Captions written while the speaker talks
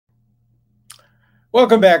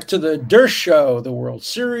Welcome back to the Durst Show. The World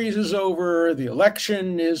Series is over. The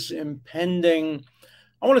election is impending.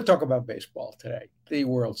 I want to talk about baseball today, the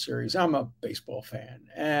World Series. I'm a baseball fan,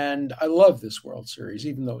 and I love this World Series,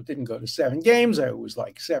 even though it didn't go to 7 games. I always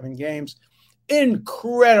like 7 games.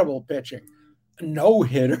 Incredible pitching. No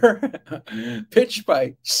hitter, pitched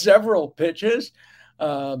by several pitches.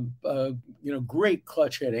 Great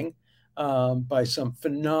clutch hitting by some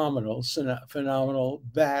phenomenal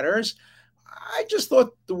batters. I just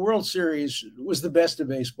thought the World Series was the best of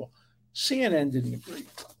baseball. CNN didn't agree.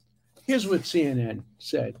 Here's what CNN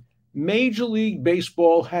said: Major League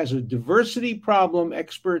Baseball has a diversity problem,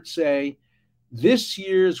 experts say. This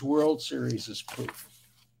year's World Series is proof.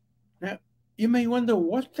 Now, you may wonder,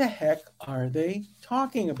 what the heck are they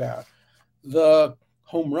talking about? The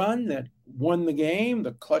home run that won the game,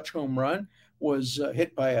 the clutch home run, was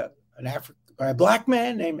hit by a black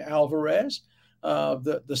man named Alvarez.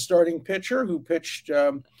 The starting pitcher who pitched,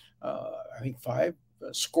 I think, 5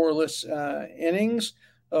 scoreless innings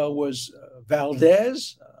was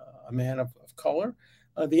Valdez, a man of color.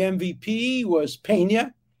 The MVP was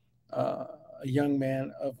Pena, a young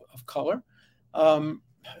man of color.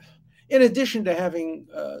 In addition to having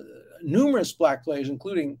numerous black players,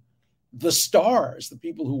 including the stars, the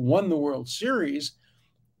people who won the World Series,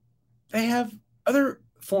 they have other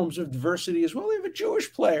forms of diversity as well. They have a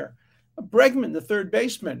Jewish player, Bregman, the third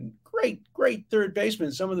baseman, great third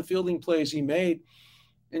baseman. Some of the fielding plays he made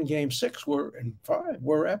in Game 6 and 5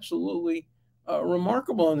 were absolutely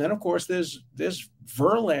remarkable. And then, of course, there's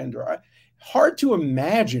Verlander. Hard to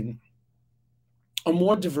imagine a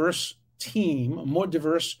more diverse team, a more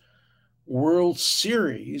diverse World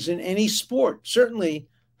Series in any sport. Certainly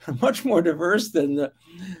much more diverse than the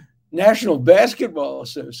National Basketball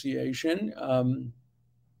Association,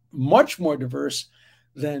 much more diverse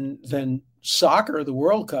than soccer. The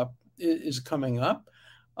World Cup is coming up,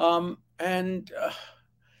 and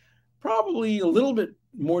probably a little bit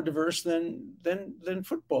more diverse than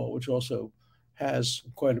football, which also has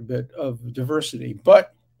quite a bit of diversity,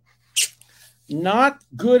 but not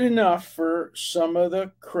good enough for some of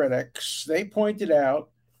the critics. They pointed out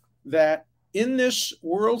that in this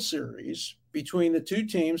World Series between the two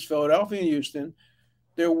teams, Philadelphia and Houston,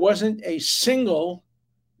 there wasn't a single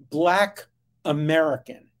Black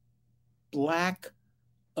American. Black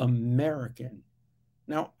American.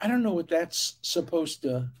 Now, I don't know what that's supposed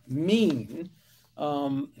to mean.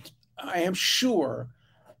 I am sure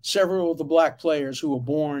several of the black players who were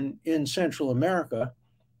born in Central America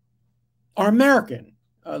are American.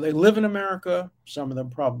 They live in America, some of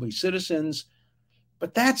them probably citizens,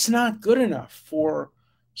 but that's not good enough for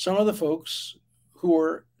some of the folks who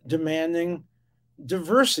are demanding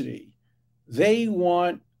diversity. They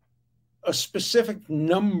want a specific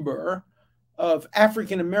number of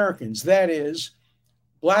African Americans, that is,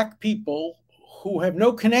 black people who have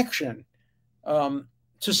no connection to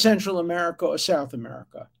Central America or South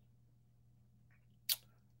America.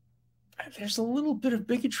 There's a little bit of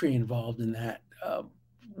bigotry involved in that.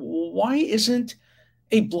 Why isn't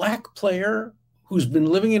a black player who's been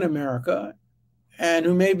living in America and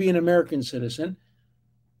who may be an American citizen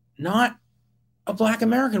not a black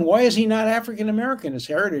American? Why is he not African American? His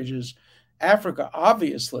heritage is Africa,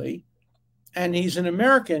 obviously, and he's an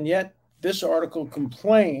American, yet this article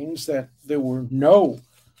complains that there were no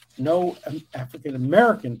African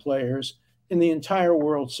American players in the entire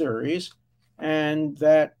World Series, and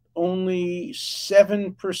that only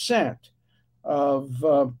 7%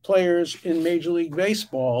 of players in Major League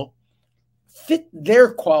Baseball fit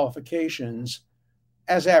their qualifications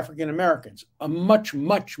as African Americans. A much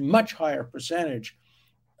higher percentage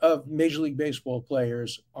of Major League Baseball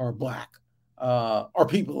players are black, are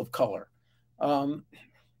people of color.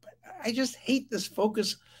 I just hate this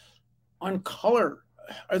focus on color.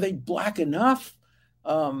 Are they black enough?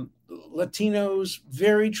 Latinos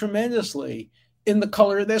vary tremendously in the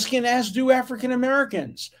color of their skin, as do African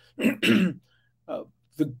Americans. The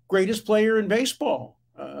greatest player in baseball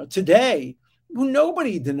today, who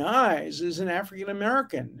nobody denies, is an African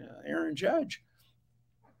American, Aaron Judge.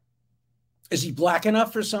 Is he black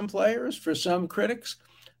enough for some players, for some critics?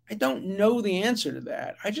 I don't know the answer to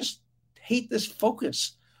that. I just hate this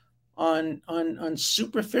focus on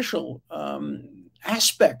superficial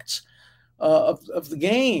aspects of the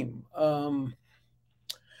game.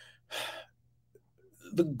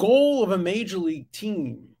 The goal of a major league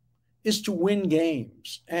team is to win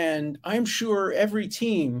games, and I'm sure every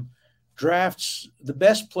team drafts the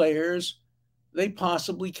best players they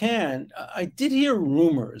possibly can. I did hear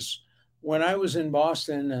rumors when I was in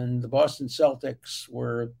Boston and the Boston Celtics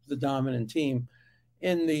were the dominant team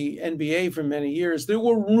in the NBA for many years. There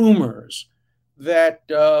were rumors that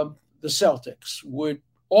the Celtics would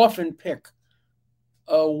often pick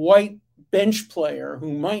a white bench player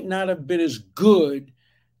who might not have been as good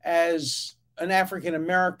as an African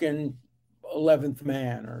American 11th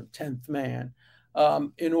man or 10th man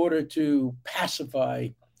in order to pacify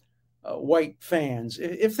white fans.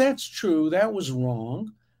 If that's true, that was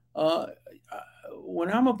wrong.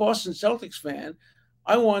 When I'm a Boston Celtics fan,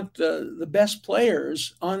 I want the best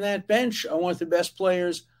players on that bench. I want the best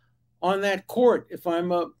players on that court. If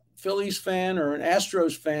I'm a Phillies fan or an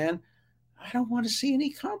Astros fan, I don't want to see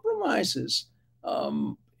any compromises.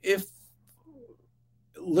 If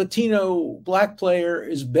Latino black player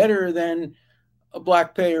is better than a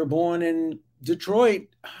black player born in Detroit,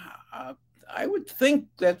 I would think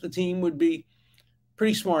that the team would be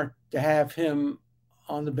pretty smart to have him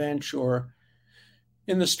on the bench or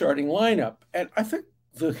in the starting lineup. And I think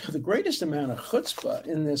the greatest amount of chutzpah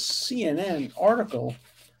in this CNN article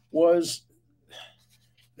was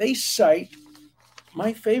they cite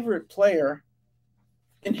my favorite player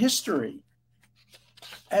in history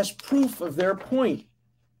as proof of their point.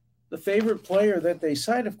 The favorite player that they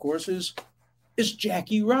cite, of course, is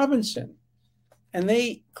Jackie Robinson. And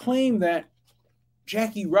they claim that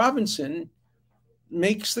Jackie Robinson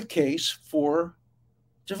makes the case for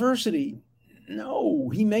diversity. No,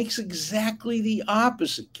 he makes exactly the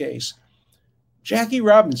opposite case. Jackie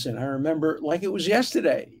Robinson, I remember like it was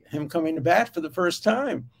yesterday, him coming to bat for the first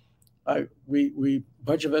time. We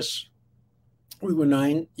bunch of us, we were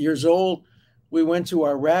 9 years old. We went to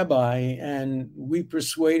our rabbi and we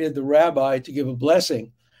persuaded the rabbi to give a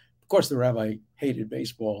blessing. Of course, the rabbi hated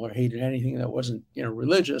baseball or hated anything that wasn't,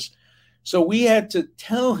 religious. So we had to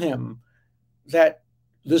tell him that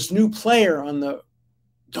this new player on the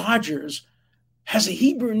Dodgers has a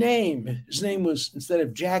Hebrew name. His name was, instead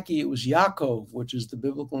of Jackie, it was Yaakov, which is the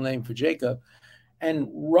biblical name for Jacob. And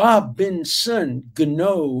Robinson,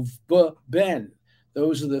 Ganov, Ben.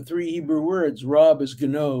 Those are the three Hebrew words. Rob is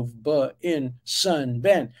Ganov, in, son,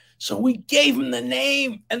 Ben. So we gave him the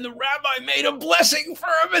name, and the rabbi made a blessing for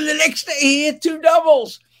him, and the next day he hit 2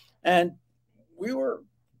 doubles. And we were,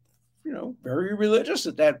 very religious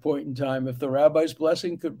at that point in time. If the rabbi's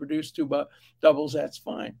blessing could produce 2 doubles, that's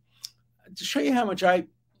fine. To show you how much I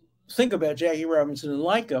think about Jackie Robinson and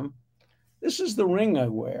like him, this is the ring I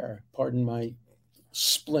wear. Pardon my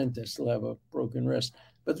splint, I still have a broken wrist.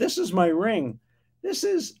 But this is my ring. This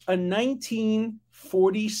is a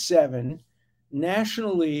 1947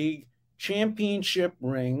 National League championship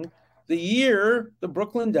ring. The year the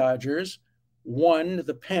Brooklyn Dodgers won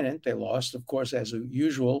the pennant. They lost, of course, as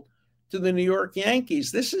usual, to the New York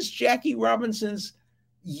Yankees. This is Jackie Robinson's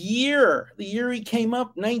year, the year he came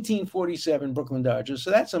up, 1947 Brooklyn Dodgers.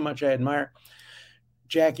 So that's how much I admire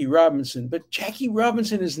Jackie Robinson. But Jackie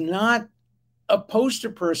Robinson is not a poster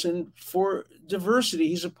person for diversity.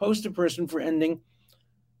 He's a poster person for ending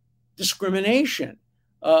discrimination.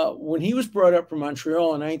 When he was brought up from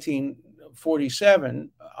Montreal in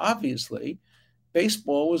 1947, obviously,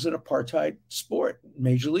 baseball was an apartheid sport.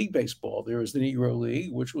 Major League Baseball. There was the Negro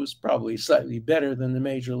League, which was probably slightly better than the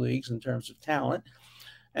major leagues in terms of talent.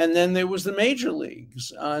 And then there was the major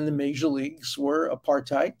leagues. And the major leagues were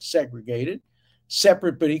apartheid, segregated,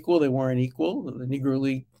 separate but equal. They weren't equal. The Negro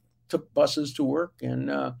League took buses to work and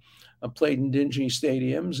played in dingy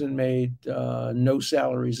stadiums and made no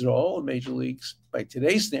salaries at all. The major leagues, by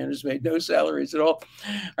today's standards, made no salaries at all.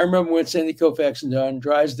 I remember when Sandy Koufax and Don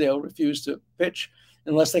Drysdale refused to pitch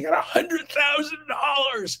unless they got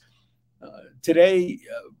 $100,000. Today,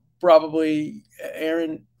 probably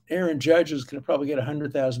Aaron Judge is going to probably get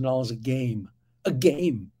 $100,000 a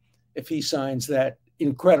game, if he signs that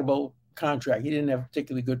incredible contract. He didn't have a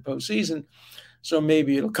particularly good postseason, so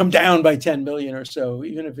maybe it'll come down by 10 million or so.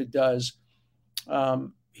 Even if it does,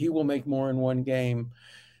 he will make more in one game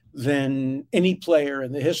than any player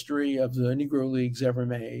in the history of the Negro Leagues ever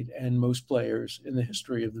made, and most players in the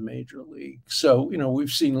history of the Major League. So, we've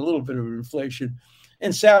seen a little bit of inflation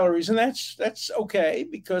in salaries, and that's okay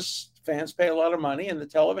because fans pay a lot of money and the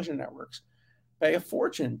television networks pay a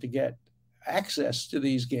fortune to get access to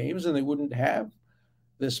these games, and they wouldn't have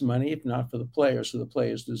this money if not for the players. So the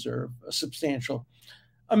players deserve a substantial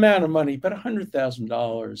amount of money, but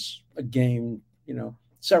 $100,000 a game,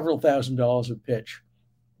 several $1,000s a pitch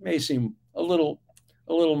may seem a little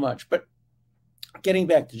much. But getting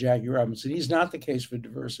back to Jackie Robinson, he's not the case for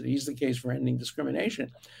diversity. He's the case for ending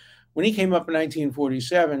discrimination. When he came up in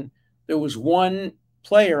 1947, there was one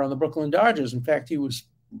player on the Brooklyn Dodgers. In fact, he was,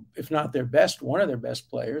 if not their best, one of their best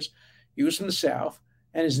players. He was from the South,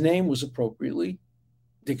 and his name was appropriately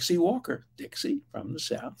Dixie Walker. Dixie from the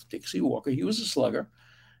South, Dixie Walker. He was a slugger,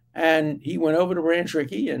 And he went over to Branch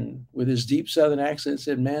Rickey and with his deep Southern accent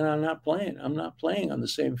said, "Man, I'm not playing. I'm not playing on the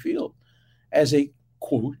same field as a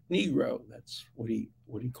quote Negro." That's what he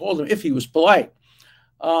called him if he was polite.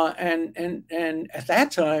 And at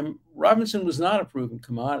that time, Robinson was not a proven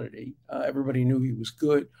commodity. Everybody knew he was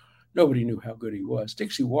good. Nobody knew how good he was.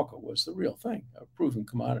 Dixie Walker was the real thing, a proven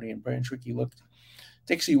commodity. And Branch Rickey looked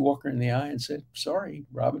Dixie Walker in the eye and said, "Sorry,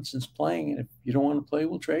 Robinson's playing, and if you don't want to play,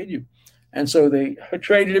 we'll trade you." And so they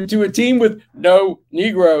traded him to a team with no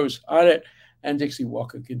Negroes on it. And Dixie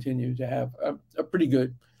Walker continued to have a pretty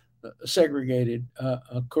good segregated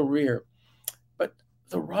career. But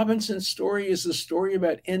the Robinson story is the story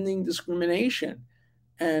about ending discrimination.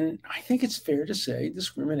 And I think it's fair to say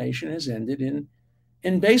discrimination has ended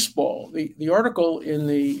in baseball. The article in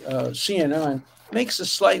the CNN makes a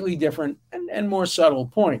slightly different and more subtle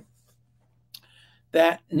point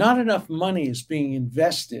that not enough money is being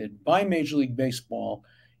invested by Major League Baseball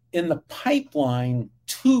in the pipeline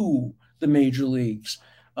to the major leagues.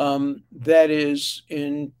 That is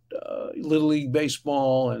in Little League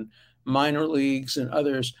Baseball and minor leagues and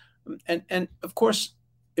others. And of course,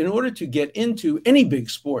 in order to get into any big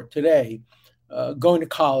sport today, going to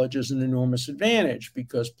college is an enormous advantage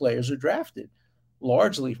because players are drafted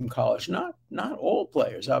largely from college. Not all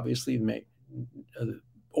players, obviously,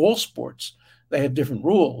 all sports. They have different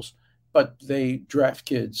rules, but they draft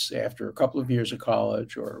kids after a couple of years of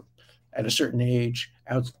college or at a certain age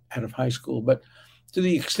out of high school. But to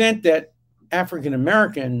the extent that African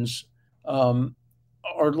Americans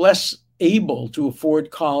are less able to afford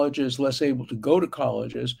colleges, less able to go to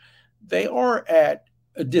colleges, they are at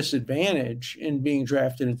a disadvantage in being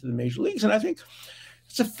drafted into the major leagues. And I think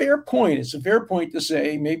it's a fair point. It's a fair point to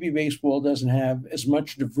say maybe baseball doesn't have as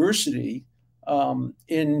much diversity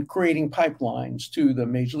in creating pipelines to the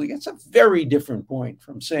major league. It's a very different point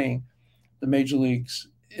from saying the major leagues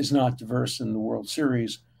is not diverse and the World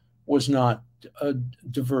Series was not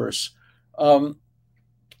diverse.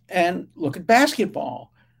 And look at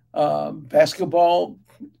basketball. Basketball,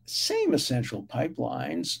 same essential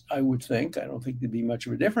pipelines, I would think. I don't think there'd be much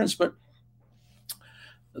of a difference, but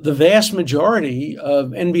the vast majority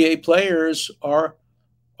of NBA players are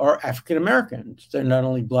African Americans. They're not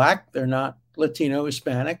only Black, they're not Latino,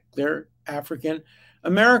 Hispanic, they're African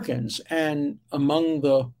Americans. And among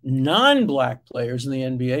the non-Black players in the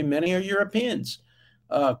NBA, many are Europeans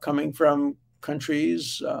coming from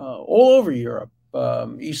countries all over Europe,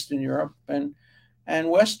 Eastern Europe and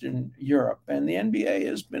Western Europe. And the NBA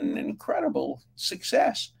has been an incredible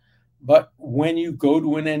success. But when you go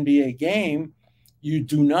to an NBA game, you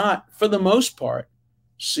do not, for the most part,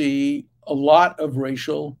 see a lot of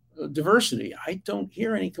racial diversity. I don't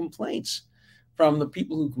hear any complaints from the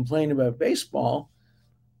people who complain about baseball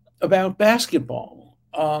about basketball.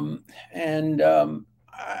 I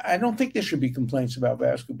don't think there should be complaints about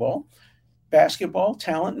basketball. Basketball,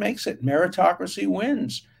 talent makes it. Meritocracy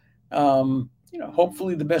wins.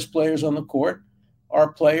 Hopefully the best players on the court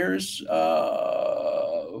are players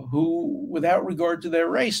who, without regard to their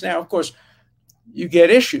race. Now, of course, you get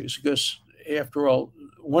issues because, after all,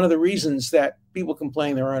 one of the reasons that people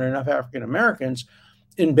complain there aren't enough African Americans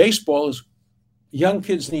in baseball is young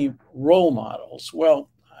kids need role models. Well,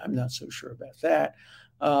 I'm not so sure about that.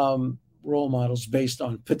 Role models based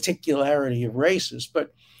on particularity of races,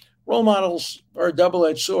 but role models are a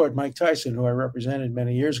double-edged sword. Mike Tyson, who I represented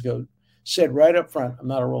many years ago, said right up front, "I'm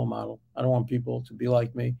not a role model. I don't want people to be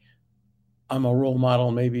like me. I'm a role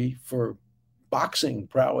model maybe for boxing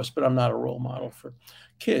prowess, but I'm not a role model for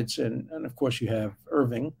kids." And of course, you have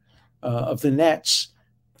Irving of the Nets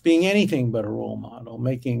being anything but a role model,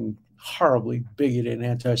 making horribly bigoted and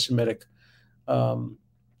anti-Semitic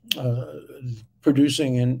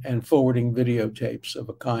producing and forwarding videotapes of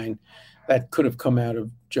a kind that could have come out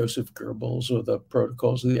of Joseph Goebbels or the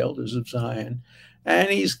Protocols of the Elders of Zion. And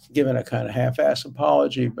he's given a kind of half-ass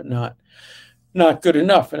apology, but not good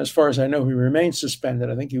enough. And as far as I know, he remains suspended.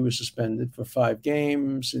 I think he was suspended for 5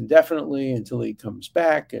 games indefinitely until he comes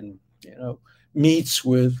back and, meets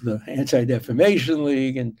with the Anti-Defamation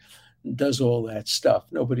League and does all that stuff.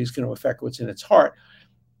 Nobody's going to affect what's in its heart,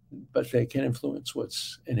 but they can influence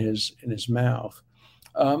what's in his mouth.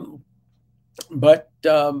 I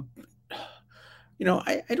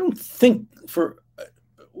don't think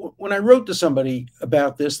when I wrote to somebody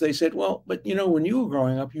about this, they said, well, but when you were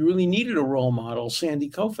growing up, you really needed a role model, Sandy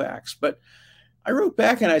Koufax. But I wrote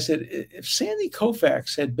back and I said, if Sandy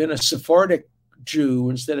Koufax had been a Sephardic Jew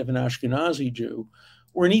instead of an Ashkenazi Jew,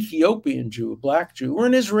 or an Ethiopian Jew, a Black Jew, or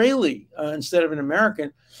an Israeli instead of an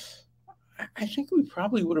American, I think we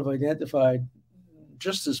probably would have identified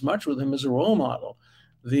just as much with him as a role model.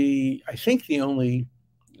 I think the only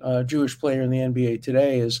Jewish player in the NBA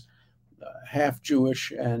today is half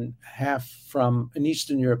Jewish and half from an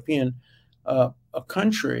Eastern European a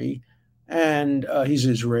country, and he's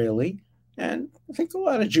Israeli. And I think a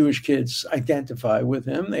lot of Jewish kids identify with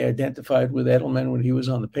him. They identified with Edelman when he was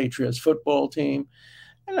on the Patriots football team.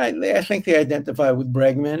 And I think they identify with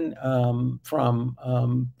Bregman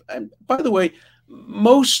and by the way,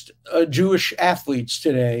 most Jewish athletes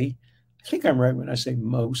today, I think I'm right when I say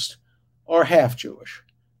most, are half Jewish.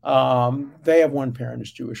 They have one parent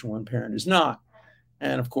is Jewish and one parent is not.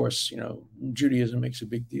 And of course, Judaism makes a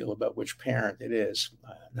big deal about which parent it is,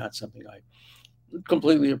 not something I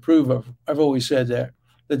completely approve of. I've always said that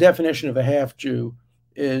the definition of a half Jew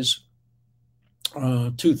is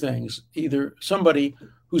two things: either somebody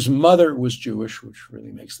whose mother was Jewish, which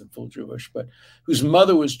really makes them full Jewish, but whose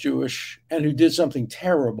mother was Jewish and who did something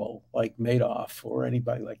terrible, like Madoff or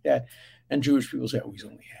anybody like that. And Jewish people say, oh, he's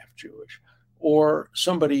only half Jewish. Or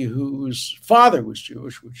somebody whose father was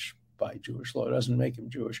Jewish, which by Jewish law doesn't make him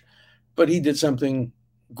Jewish, but he did something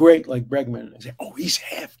great like Bregman, and say, oh, he's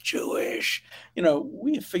half Jewish.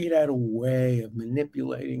 We have figured out a way of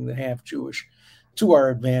manipulating the half Jewish to our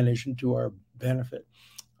advantage and to our benefit.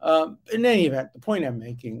 In any event, the point I'm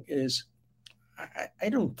making is I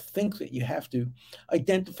don't think that you have to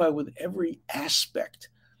identify with every aspect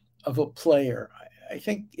of a player. I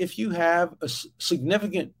think if you have a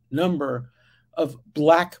significant number of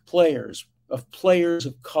Black players, of players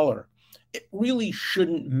of color, it really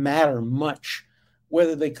shouldn't matter much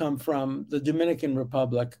whether they come from the Dominican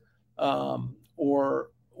Republic or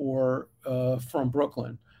from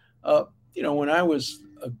Brooklyn. When I was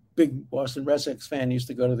a big Boston Red Sox fan, used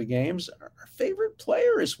to go to the games. Our favorite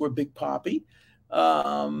players were Big Papi,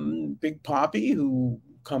 who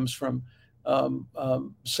comes from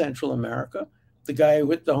Central America. The guy who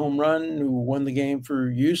hit the home run, who won the game for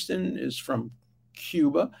Houston, is from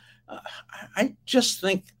Cuba. I just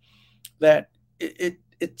think that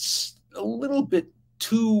it's a little bit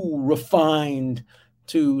too refined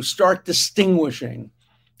to start distinguishing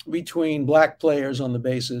between Black players on the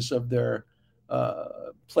basis of their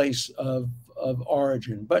place of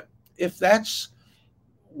origin. But if that's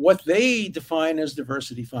what they define as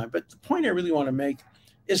diversity, fine. But the point I really want to make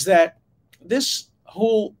is that this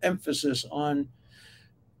whole emphasis on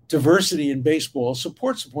diversity in baseball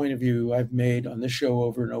supports a point of view I've made on this show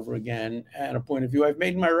over and over again, and a point of view I've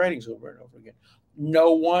made in my writings over and over again.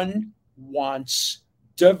 No one wants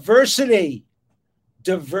diversity.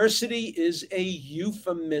 Diversity is a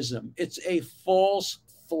euphemism. It's a false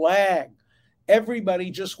flag. Everybody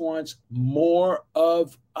just wants more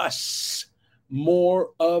of us,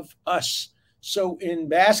 more of us. So in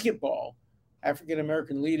basketball,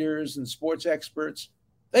 African-American leaders and sports experts,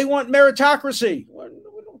 they want meritocracy. We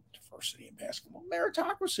don't diversity in basketball.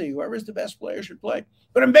 Meritocracy. Whoever is the best player should play.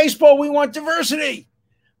 But in baseball, we want diversity.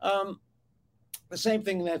 The same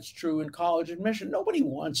thing that's true in college admission. Nobody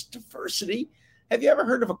wants diversity. Have you ever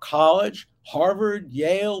heard of a college, Harvard,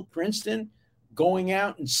 Yale, Princeton, going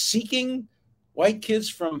out and seeking white kids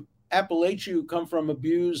from Appalachia who come from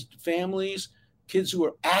abused families, kids who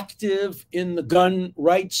are active in the gun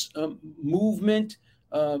rights movement,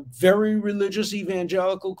 very religious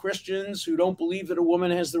evangelical Christians who don't believe that a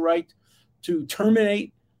woman has the right to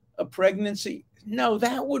terminate a pregnancy? No,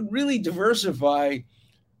 that would really diversify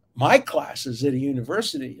my classes at a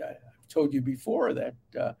university. I've told you before that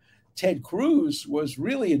Ted Cruz was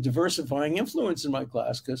really a diversifying influence in my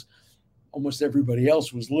class because almost everybody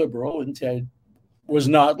else was liberal and Ted was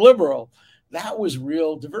not liberal. That was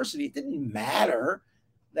real diversity. It didn't matter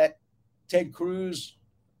that Ted Cruz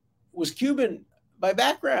was Cuban by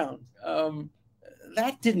background.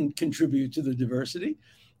 That didn't contribute to the diversity.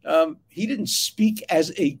 He didn't speak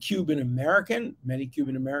as a Cuban American. Many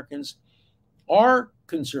Cuban Americans are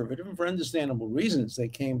conservative, and for understandable reasons. They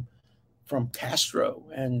came from Castro,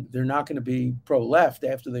 and they're not going to be pro-left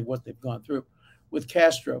after what they've gone through with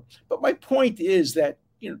Castro. But my point is that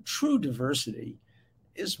true diversity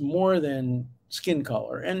is more than skin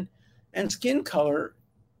color, and skin color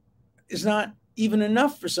is not even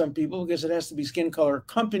enough for some people because it has to be skin color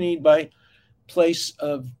accompanied by place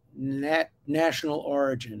of national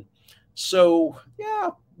origin. So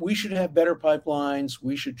yeah, we should have better pipelines.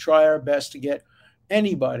 We should try our best to get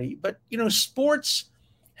anybody. But sports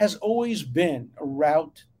has always been a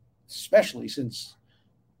route, especially since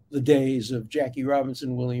the days of Jackie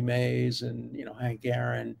Robinson, Willie Mays, and Hank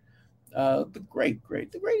Aaron, the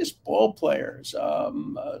greatest ball players.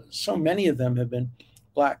 So many of them have been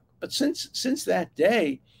Black. But since that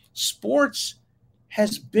day, sports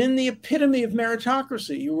has been the epitome of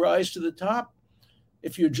meritocracy. You rise to the top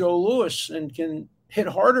if you're Joe Louis and can hit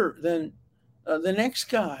harder than the next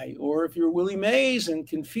guy, or if you're Willie Mays and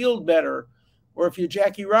can field better, or if you're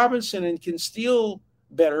Jackie Robinson and can steal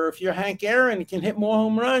better, if you're Hank Aaron and can hit more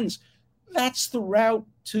home runs. That's the route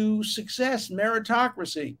to success,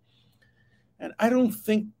 meritocracy. And I don't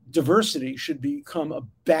think diversity should become a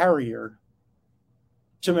barrier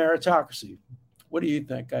to meritocracy. What do you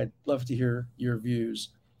think? I'd love to hear your views.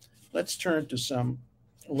 Let's turn to some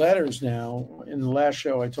letters now. In the last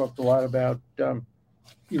show, I talked a lot about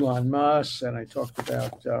Elon Musk, and I talked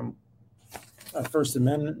about First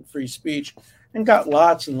Amendment free speech, and got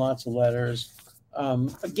lots and lots of letters.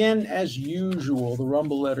 Again, as usual, the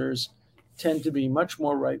Rumble letters tend to be much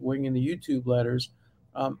more right-wing, and the YouTube letters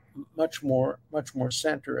much more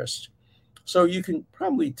centrist. So you can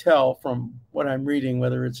probably tell from what I'm reading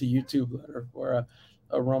whether it's a YouTube letter or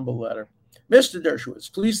a Rumble letter. Mr.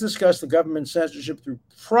 Dershowitz, please discuss the government censorship through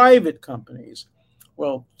private companies.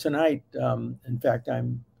 Well, tonight, in fact,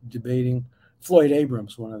 I'm debating Floyd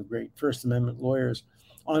Abrams, one of the great First Amendment lawyers,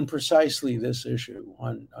 on precisely this issue,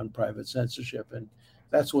 on private censorship. And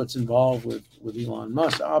that's what's involved with Elon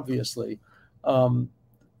Musk, obviously.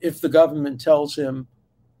 If the government tells him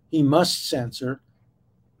he must censor,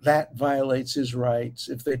 that violates his rights.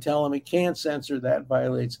 If they tell him he can't censor, that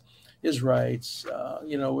violates his rights.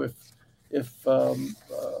 If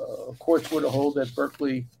courts were to hold that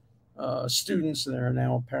Berkeley students, and there are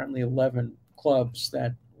now apparently 11 clubs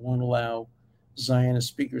that won't allow Zionist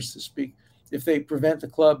speakers to speak, if they prevent the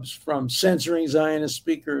clubs from censoring Zionist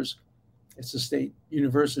speakers, it's a state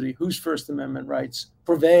university whose First Amendment rights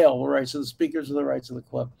prevail, the rights of the speakers or the rights of the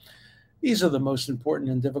club. These are the most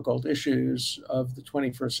important and difficult issues of the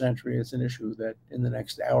 21st century. It's an issue that in the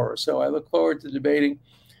next hour or so, I look forward to debating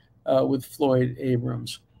with Floyd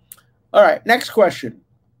Abrams. All right, next question.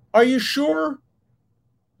 Are you sure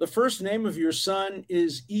the first name of your son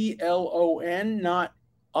is Elon, not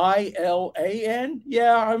Ilan?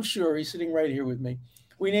 Yeah, I'm sure. He's sitting right here with me.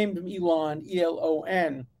 We named him Elon,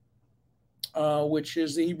 Elon, which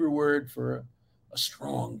is the Hebrew word for a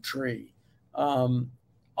strong tree.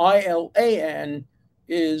 Ilan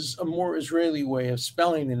is a more Israeli way of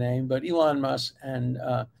spelling the name, but Elon Musk and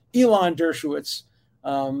Elon Dershowitz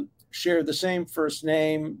share the same first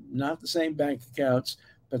name, not the same bank accounts,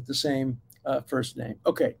 but the same first name.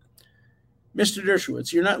 Okay. Mr.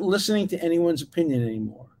 Dershowitz, you're not listening to anyone's opinion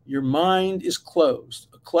anymore. Your mind is closed.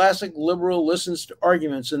 A classic liberal listens to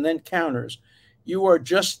arguments and then counters. You are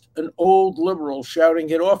just an old liberal shouting,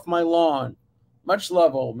 "Get off my lawn." Much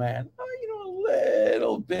love, old man. Oh, a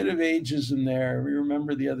little bit of ageism there. We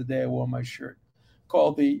remember the other day I wore my shirt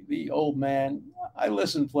called the old man. I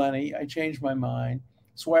listen plenty. I changed my mind.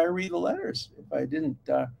 That's why I read the letters. If I didn't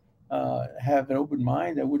have an open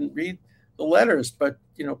mind, I wouldn't read the letters. But,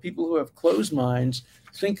 people who have closed minds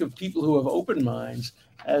think of people who have open minds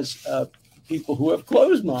as people who have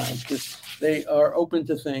closed minds, because they are open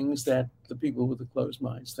to things that the people with the closed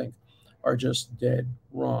minds think are just dead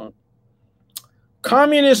wrong.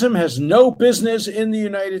 Communism has no business in the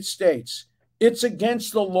United States. It's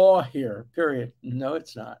against the law here, period. No,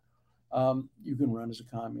 it's not. You can run as a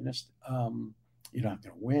communist. You're not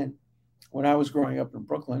going to win. When I was growing up in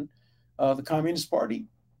Brooklyn, the Communist Party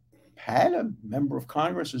had a member of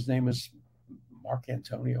Congress. His name was Mark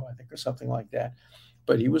Antonio, I think, or something like that.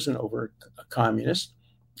 But he was an overt communist.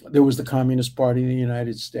 There was the Communist Party in the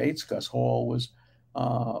United States. Gus Hall was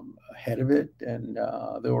head of it, and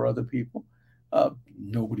there were other people.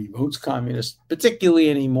 Nobody votes communist, particularly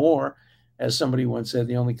anymore. As somebody once said,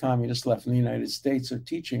 the only communists left in the United States are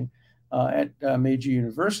teaching at major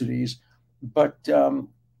universities. But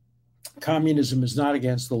communism is not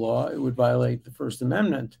against the law. It would violate the First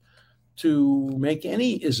Amendment to make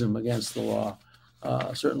any ism against the law.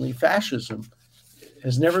 Certainly fascism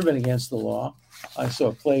has never been against the law. I saw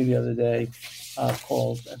a play the other day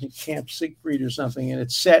called, I think, Camp Siegfried or something, and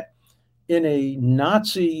it's set in a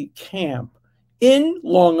Nazi camp in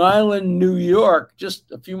Long Island, New York,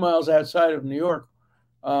 just a few miles outside of New York,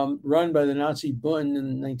 run by the Nazi Bund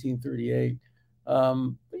in 1938.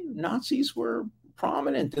 Nazis were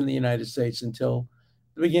prominent in the United States until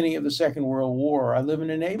the beginning of the Second World War. I live in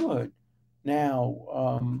a neighborhood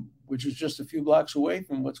now, which is just a few blocks away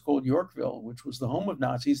from what's called Yorkville, which was the home of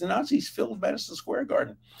Nazis. The Nazis filled Madison Square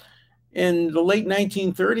Garden. In the late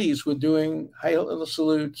 1930s, were doing Heil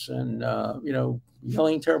salutes and,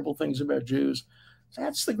 yelling terrible things about Jews.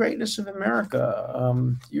 That's the greatness of America.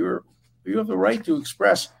 You have the right to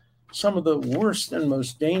express some of the worst and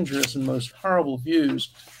most dangerous and most horrible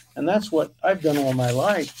views. And that's what I've done all my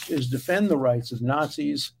life, is defend the rights of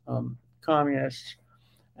Nazis, communists,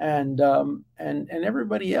 and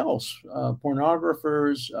everybody else,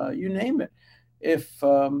 pornographers, you name it.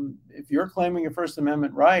 If you're claiming a First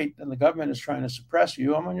Amendment right and the government is trying to suppress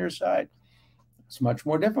you, I'm on your side. It's much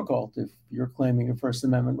more difficult if you're claiming a First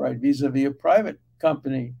Amendment right vis-a-vis a private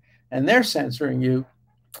company and they're censoring you.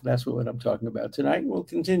 That's what I'm talking about tonight. We'll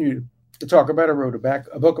continue to talk about it. I wrote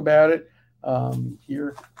a book about it.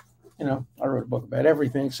 Here, I wrote a book about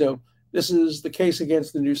everything. So this is the case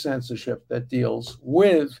against the new censorship that deals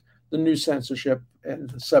with the new censorship, and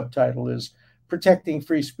the subtitle is Protecting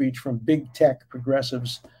Free Speech from Big Tech,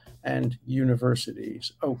 Progressives, and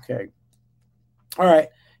Universities. Okay. All right.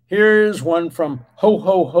 Here's one from Ho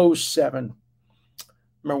Ho Ho 7.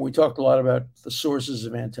 Remember, we talked a lot about the sources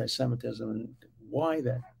of anti-Semitism and why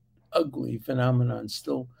that ugly phenomenon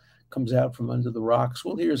still comes out from under the rocks.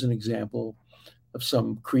 Well, here's an example of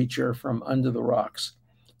some creature from under the rocks.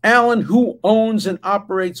 Alan, who owns and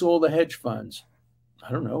operates all the hedge funds?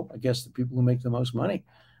 I don't know. I guess the people who make the most money.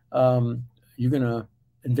 You're going to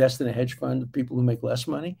invest in a hedge fund of people who make less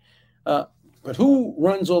money? But who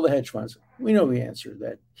runs all the hedge funds? We know the answer,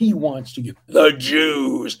 that he wants to give the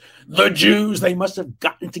Jews, they must have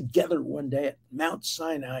gotten together one day at Mount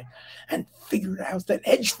Sinai and figured out that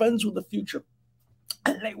hedge funds were the future.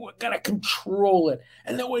 And they were going to control it.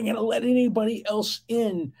 And they weren't going to let anybody else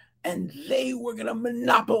in. And they were going to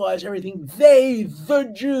monopolize everything. They, the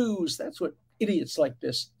Jews. That's what idiots like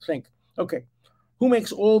this think. Okay. Who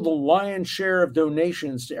makes all the lion's share of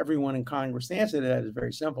donations to everyone in Congress? The answer to that is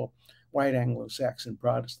very simple. White Anglo-Saxon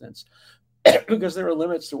Protestants. Because there are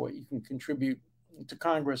limits to what you can contribute to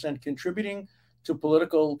Congress. And contributing to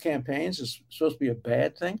political campaigns is supposed to be a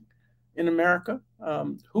bad thing in America.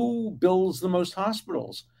 Who builds the most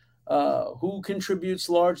hospitals? Who contributes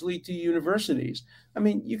largely to universities? I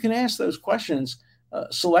mean, you can ask those questions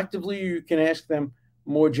selectively, or you can ask them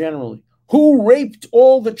more generally. Who raped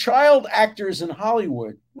all the child actors in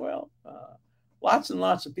Hollywood? Well, lots and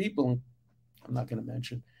lots of people. I'm not going to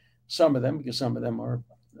mention some of them because some of them are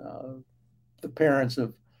the parents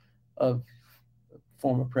of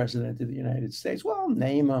former president of the United States. Well, I'll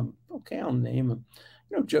name them. Okay, I'll name them.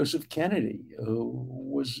 Joseph Kennedy, who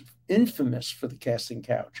was infamous for the casting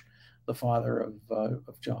couch, the father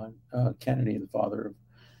of John Kennedy, the father of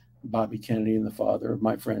Bobby Kennedy, and the father of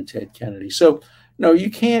my friend Ted Kennedy. So, no,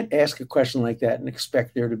 you can't ask a question like that and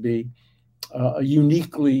expect there to be a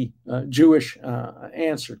uniquely Jewish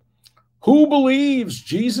answer. Who believes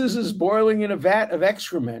Jesus is boiling in a vat of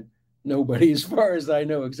excrement? Nobody, as far as I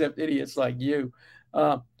know, except idiots like you.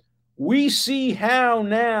 We see how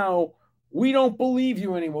now. We don't believe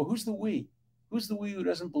you anymore. Who's the we? Who's the we who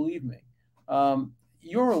doesn't believe me?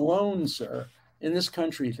 You're alone, sir. In this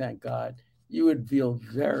country, thank God. You would feel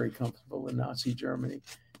very comfortable in Nazi Germany.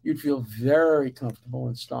 You'd feel very comfortable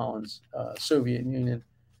in Stalin's Soviet Union.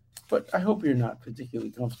 But I hope you're not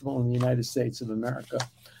particularly comfortable in the United States of America,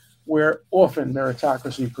 where often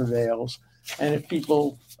meritocracy prevails. And if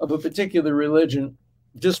people of a particular religion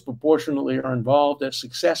disproportionately are involved, they're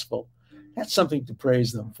successful. That's something to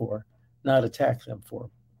praise them for, not attack them for.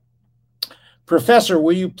 Professor,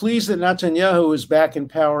 were you pleased that Netanyahu is back in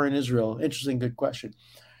power in Israel? Interesting, good question.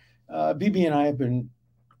 Bibi and I have been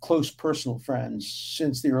close personal friends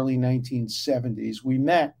since the early 1970s. We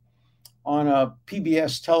met on a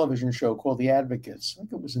PBS television show called The Advocates. I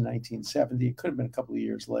think it was in 1970. It could have been a couple of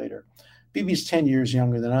years later. Bibi's 10 years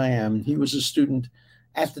younger than I am. He was a student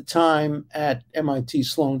at the time at MIT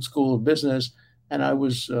Sloan School of Business, and I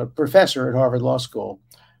was a professor at Harvard Law School.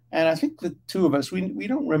 And I think the two of us, we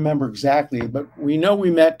don't remember exactly, but we know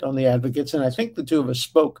we met on The Advocates, and I think the two of us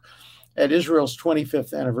spoke at Israel's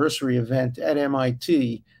 25th anniversary event at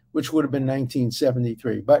MIT, which would have been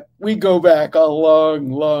 1973. But we go back a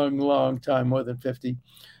long, long, long time, more than 50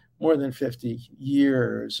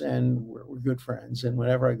 years, and we're good friends. And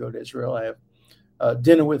whenever I go to Israel, I have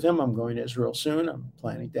dinner with him. I'm going to Israel soon. I'm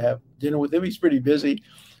planning to have dinner with him. He's pretty busy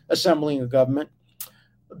assembling a government.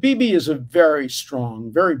 Bibi is a very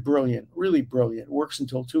strong, very brilliant, really brilliant, works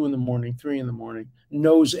until 2 in the morning, 3 in the morning,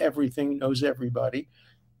 knows everything, knows everybody.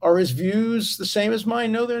 Are his views the same as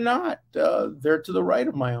mine? No, they're not. They're to the right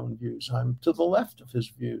of my own views. I'm to the left of his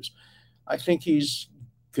views. I think he's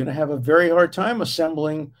going to have a very hard time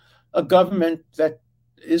assembling a government that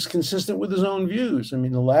is consistent with his own views. I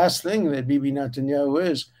mean, the last thing that Bibi Netanyahu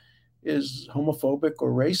is homophobic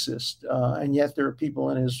or racist. And yet there are people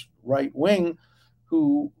in his right wing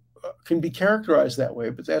who can be characterized that way.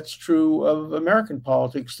 But that's true of American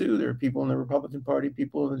politics, too. There are people in the Republican Party,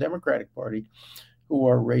 people in the Democratic Party who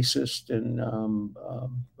are racist and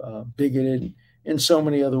bigoted in so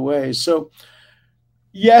many other ways. So,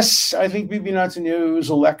 yes, I think Bibi Netanyahu's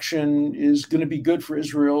election is going to be good for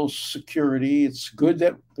Israel's security. It's good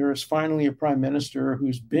that there is finally a prime minister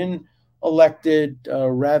who's been elected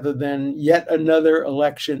rather than yet another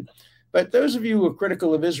election. But those of you who are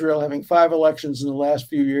critical of Israel having 5 elections in the last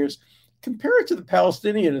few years, compare it to the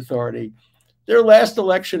Palestinian Authority. Their last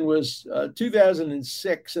election was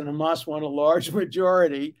 2006, and Hamas won a large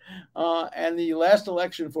majority. And the last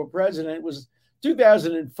election for president was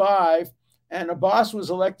 2005, and Abbas was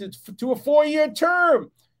elected to a 4-year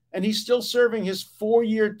term. And he's still serving his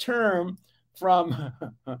 4-year term from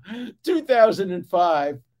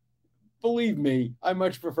 2005. Believe me, I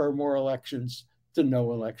much prefer more elections to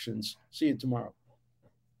no elections. See you tomorrow.